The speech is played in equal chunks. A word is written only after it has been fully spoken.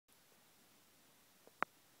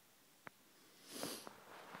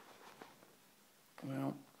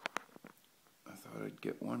Well, I thought I'd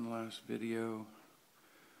get one last video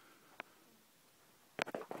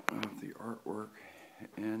of the artwork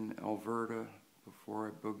in Elverta before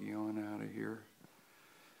I boogie on out of here,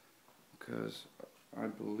 because I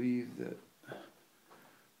believe that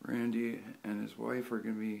Randy and his wife are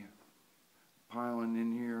going to be piling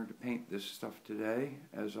in here to paint this stuff today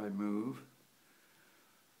as I move.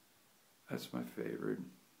 That's my favorite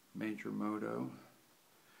major moto.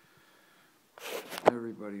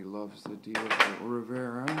 Everybody loves the deal at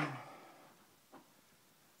Rivera.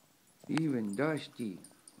 Even Dusty.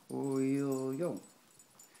 Oh, yo.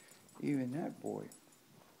 Even that boy.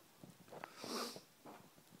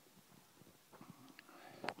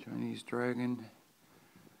 Chinese Dragon.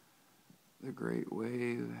 The Great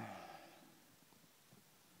Wave.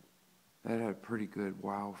 That had a pretty good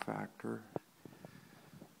wow factor.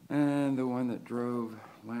 And the one that drove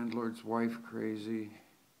Landlord's Wife crazy.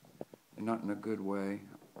 And not in a good way.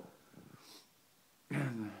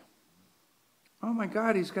 Oh my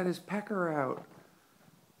God, he's got his pecker out.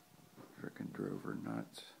 Frickin' drove her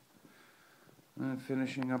nuts. And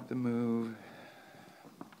finishing up the move.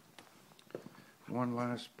 One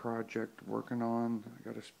last project working on. I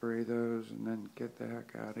gotta spray those and then get the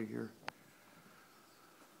heck out of here.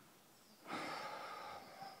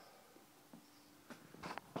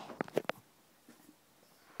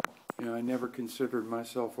 You know, I never considered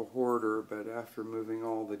myself a hoarder, but after moving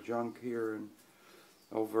all the junk here in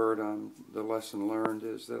Elverta, the lesson learned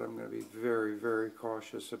is that I'm going to be very, very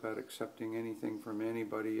cautious about accepting anything from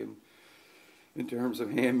anybody in terms of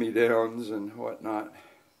hand-me-downs and whatnot.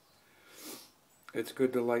 It's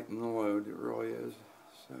good to lighten the load, it really is.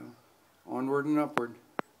 So, onward and upward.